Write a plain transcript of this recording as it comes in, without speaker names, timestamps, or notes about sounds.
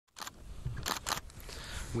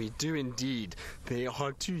We do indeed. There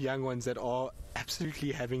are two young ones that are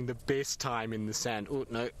absolutely having the best time in the sand. Oh,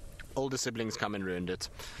 no. Older siblings come and ruined it.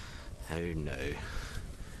 Oh, no.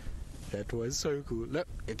 That was so cool. Look,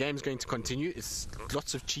 the game's going to continue. It's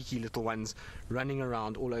lots of cheeky little ones running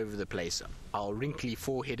around all over the place. Our wrinkly,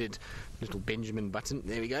 four-headed little Benjamin Button.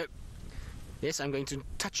 There we go. Yes, I'm going to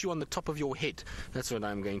touch you on the top of your head. That's what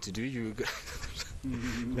I'm going to do. You.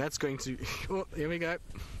 That's going to. Oh, here we go.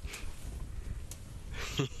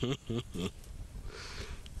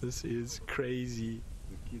 This is crazy.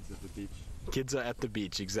 The kids at the beach. Kids are at the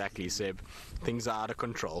beach, exactly, Seb. Things are out of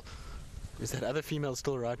control. Is that other female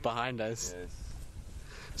still right behind us? Yes.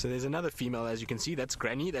 So there's another female, as you can see. That's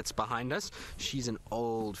Granny, that's behind us. She's an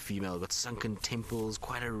old female, got sunken temples,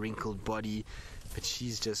 quite a wrinkled body. But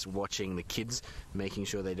she's just watching the kids, making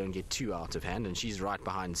sure they don't get too out of hand. And she's right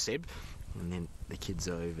behind Seb. And then the kids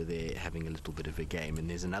are over there having a little bit of a game. And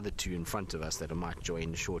there's another two in front of us that I might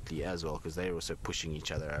join shortly as well, because they're also pushing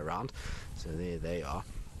each other around. So there they are.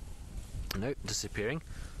 No, disappearing.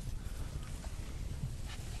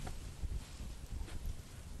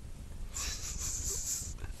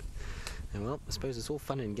 And well, I suppose it's all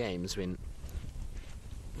fun and games when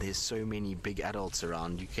there's so many big adults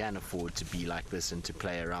around. You can afford to be like this and to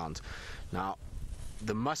play around. Now,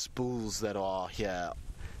 the musk bulls that are here,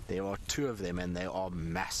 there are two of them, and they are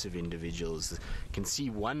massive individuals. You can see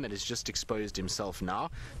one that has just exposed himself now.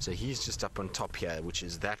 So he's just up on top here, which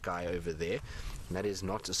is that guy over there. And that is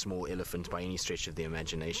not a small elephant by any stretch of the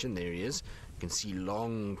imagination. There he is. You can see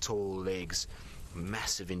long, tall legs.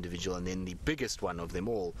 Massive individual, and then the biggest one of them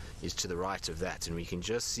all is to the right of that, and we can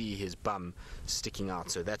just see his bum sticking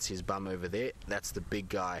out. So that's his bum over there. That's the big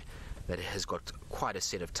guy that has got quite a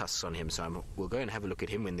set of tusks on him. So we'll go and have a look at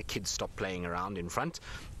him when the kids stop playing around in front,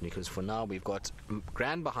 because for now we've got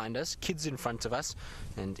Gran behind us, kids in front of us,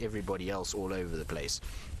 and everybody else all over the place.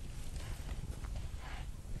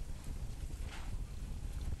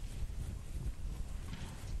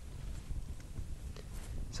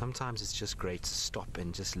 Sometimes it's just great to stop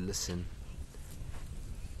and just listen.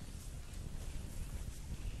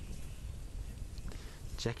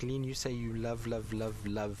 Jacqueline, you say you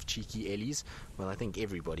love cheeky Ellies. Well, I think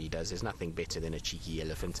everybody does. There's nothing better than a cheeky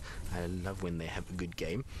elephant. I love when they have a good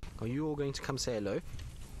game. Are you all going to come say hello?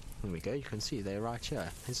 There we go. You can see they're right here.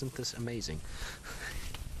 Isn't this amazing?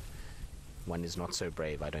 One is not so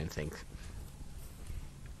brave, I don't think.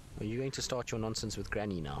 Are you going to start your nonsense with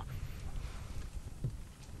Granny now?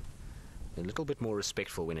 A little bit more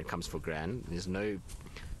respectful when it comes for Gran. There's no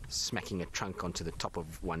smacking a trunk onto the top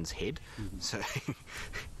of one's head. So,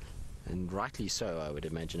 and rightly so, I would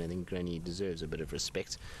imagine. I think Granny deserves a bit of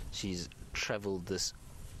respect. She's travelled this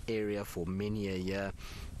area for many a year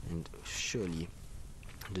and surely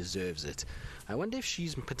deserves it. I wonder if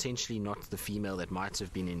she's potentially not the female that might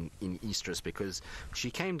have been in Estrus, because she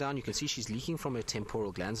came down. You can see she's leaking from her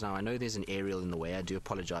temporal glands. Now, I know there's an aerial in the way. I do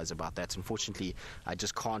apologize about that. Unfortunately, I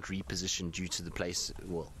just can't reposition due to the place,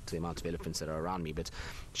 well, to the amount of elephants that are around me. But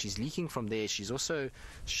she's leaking from there. She's also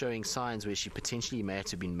showing signs where she potentially may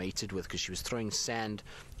have been mated with, because she was throwing sand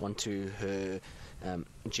onto her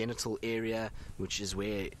genital area, which is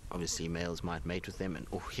where obviously males might mate with them. And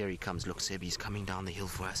oh, here he comes. Look, Seb, he's coming down the hill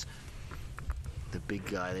for us. The big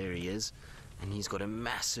guy, there he is, and he's got a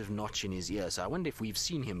massive notch in his ear. So I wonder if we've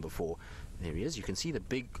seen him before. There he is. You can see the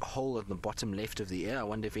big hole at the bottom left of the ear. I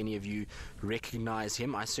wonder if any of you recognize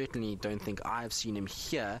him. I certainly don't think I've seen him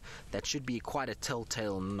here. That should be quite a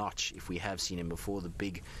telltale notch if we have seen him before, the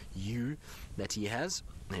big U that he has.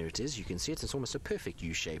 There it is. You can see it. It's almost a perfect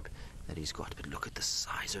U shape that he's got. But look at the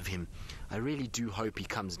size of him. I really do hope he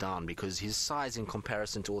comes down, because his size in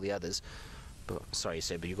comparison to all the others... Sorry,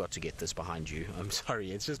 Seb, but you got to get this behind you. I'm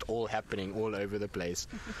sorry, it's just all happening all over the place.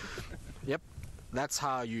 Yep, that's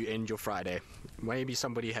how you end your Friday. Maybe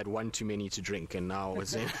somebody had one too many to drink and now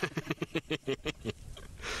it's in.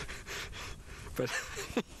 But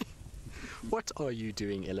what are you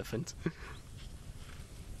doing, elephant?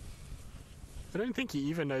 I don't think he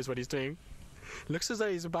even knows what he's doing. Looks as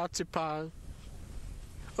though he's about to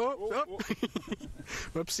Oh.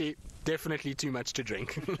 Whoopsie. Definitely too much to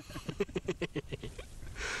drink.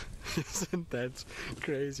 Isn't that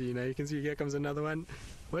crazy? You know, you can see here comes another one.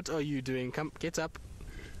 What are you doing? Come, get up.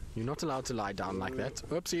 You're not allowed to lie down like that.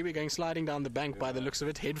 Oopsie, we're going sliding down the bank by the looks of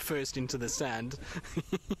it, head first into the sand.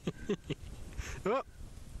 Oh,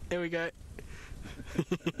 there we go.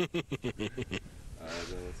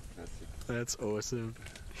 That's awesome.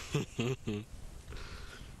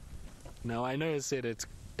 Now, I know I said it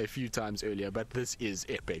a few times earlier, but this is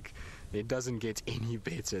epic. It doesn't get any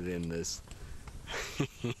better than this.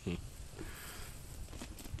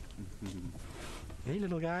 Hey,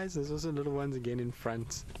 little guys, there's also little ones again in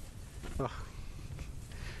front. Oh.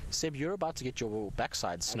 Seb, you're about to get your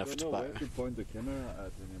backside sniffed. I don't know where to point the camera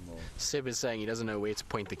at anymore. Seb is saying he doesn't know where to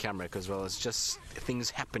point the camera because, well, it's just things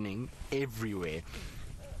happening everywhere.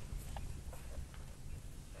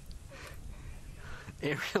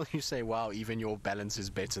 Ariel, you say, wow, even your balance is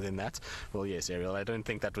better than that. Well, yes, Ariel, I don't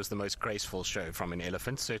think that was the most graceful show from an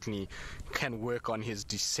elephant. Certainly can work on his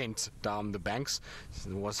descent down the banks.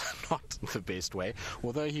 It was not the best way,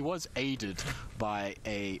 although he was aided by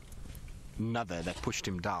another that pushed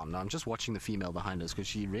him down. Now, I'm just watching the female behind us because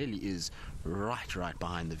she really is right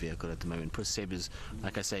behind the vehicle at the moment. Poor Seb is,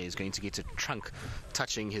 like I say, is going to get a trunk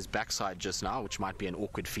touching his backside just now, which might be an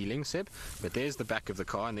awkward feeling, Seb. But there's the back of the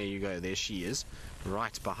car, and there you go. There she is,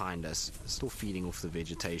 right behind us, still feeding off the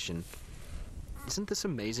vegetation. Isn't this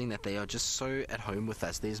amazing that they are just so at home with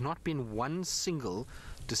us? There's not been one single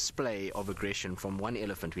display of aggression from one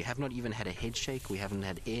elephant. We have not even had a head shake. We haven't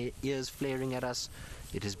had ears flaring at us.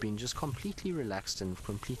 It has been just completely relaxed and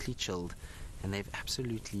completely chilled, and they've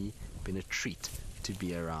absolutely been a treat to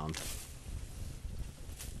be around.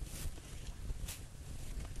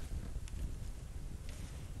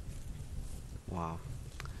 Wow.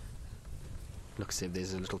 Looks as if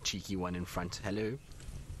there's a little cheeky one in front. Hello.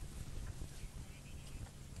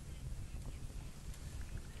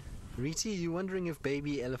 Riti, you wondering if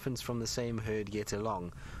baby elephants from the same herd get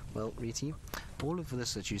along? Well, Riti, all of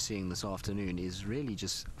this that you're seeing this afternoon is really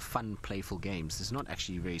just fun, playful games. It's not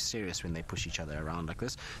actually very serious when they push each other around like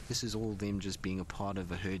this. This is all them just being a part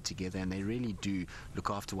of a herd together, and they really do look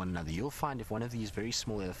after one another. You'll find if one of these very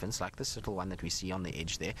small elephants, like this little one that we see on the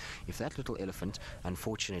edge there, if that little elephant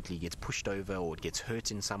unfortunately gets pushed over or it gets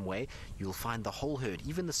hurt in some way, you'll find the whole herd,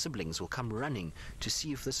 even the siblings, will come running to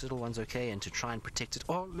see if this little one's okay and to try and protect it.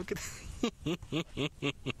 Oh, look at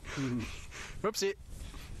Whoopsie.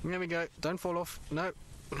 There we go. Don't fall off. No.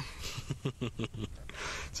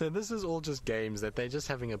 So this is all just games that they're just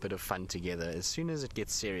having a bit of fun together. As soon as it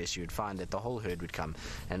gets serious, you would find that the whole herd would come,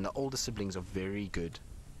 and the older siblings are very good.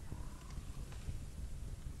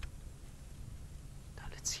 Now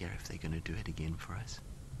let's hear if they're going to do it again for us.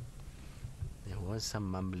 There was some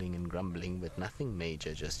mumbling and grumbling, but nothing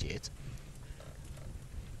major just yet.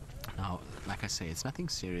 Now, like I say, it's nothing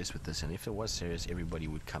serious with this, and if it was serious, everybody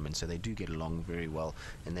would come in. So they do get along very well,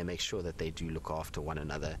 and they make sure that they do look after one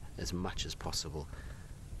another as much as possible.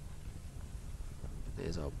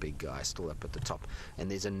 There's our big guy still up at the top, and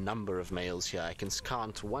there's a number of males here. I can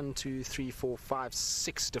count 1, 2, 3, 4, 5,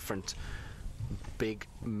 6 different big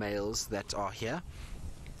males that are here.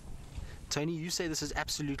 Tony, you say this is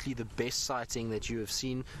absolutely the best sighting that you have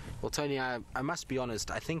seen. Well, Tony, I must be honest,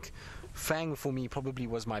 I think Fang for me probably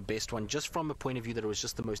was my best one, just from a point of view that it was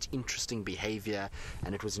just the most interesting behavior,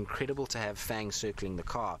 and it was incredible to have Fang circling the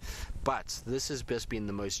car. But this has just been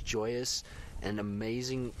the most joyous and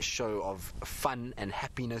amazing show of fun and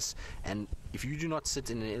happiness, and if you do not sit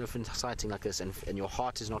in an elephant sighting like this and your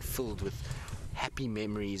heart is not filled with happy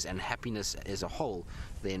memories and happiness as a whole,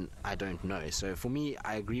 then I don't know. So for me,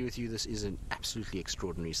 I agree with you, this is an absolutely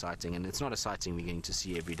extraordinary sighting, and it's not a sighting we're going to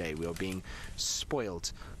see every day. We are being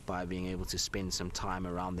spoiled by being able to spend some time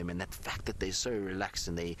around them, and that fact that they're so relaxed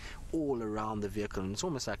and they all around the vehicle, and it's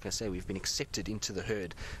almost like I say, we've been accepted into the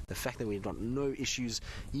herd. The fact that we've got no issues,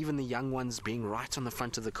 even the young ones being right on the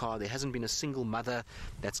front of the car. There hasn't been a single mother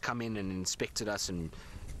that's come in and inspected us and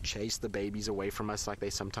chase the babies away from us like they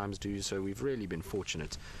sometimes do. So we've really been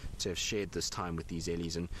fortunate to have shared this time with these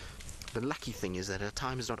Ellies, and the lucky thing is that our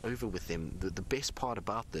time is not over with them. The best part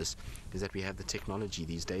about this is that we have the technology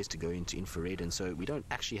these days to go into infrared, and so we don't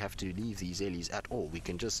actually have to leave these Ellies at all. We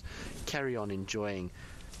can just carry on enjoying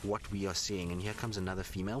what we are seeing. And here comes another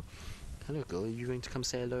female. Hello girl, are you going to come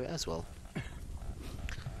say hello as well?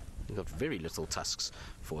 You've got very little tusks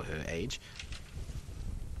for her age.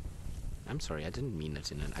 I'm sorry, I didn't mean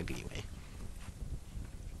it in an ugly way.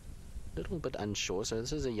 A little bit unsure, so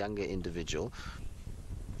this is a younger individual.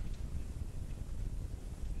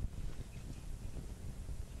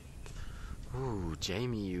 Ooh,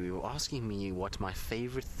 Jamie, you were asking me what my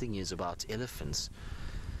favorite thing is about elephants.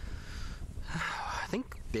 I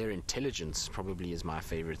think their intelligence probably is my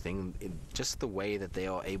favorite thing. Just the way that they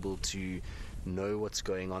are able to know what's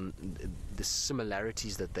going on, the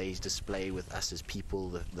similarities that they display with us as people,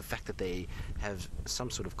 the fact that they have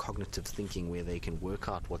some sort of cognitive thinking where they can work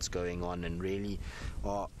out what's going on and really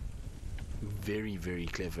are very, very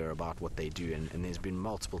clever about what they do. And there's been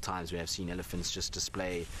multiple times where I've seen elephants just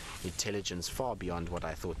display intelligence far beyond what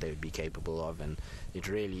I thought they would be capable of, and it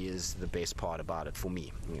really is the best part about it for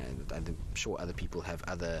me. You know, I'm sure other people have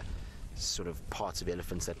other sort of parts of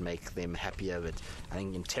elephants that make them happier, but I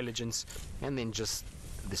think intelligence, and then just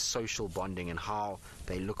the social bonding and how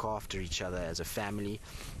they look after each other as a family.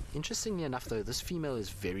 Interestingly enough, though, this female is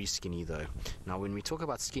very skinny, though. Now, when we talk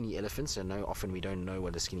about skinny elephants, I know often we don't know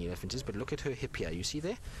what a skinny elephant is, but look at her hip here. You see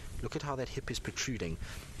there? Look at how that hip is protruding.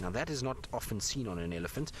 Now, that is not often seen on an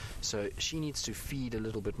elephant, so she needs to feed a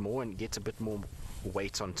little bit more and get a bit more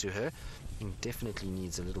weight onto her, and definitely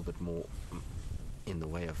needs a little bit more in the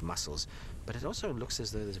way of muscles. But it also looks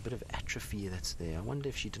as though there's a bit of atrophy that's there. I wonder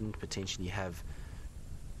if she didn't potentially have...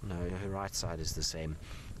 No, her right side is the same.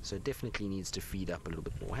 So it definitely needs to feed up a little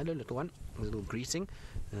bit more. Hello, little one. A little greeting.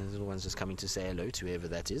 The little one's just coming to say hello to whoever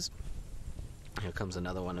that is. Here comes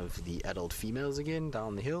another one of the adult females again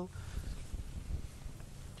down the hill.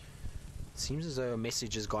 Seems as though a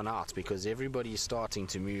message has gone out because everybody's starting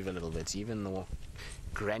to move a little bit. Even the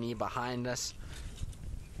granny behind us.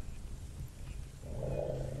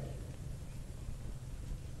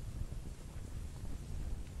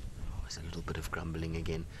 A little bit of grumbling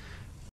again.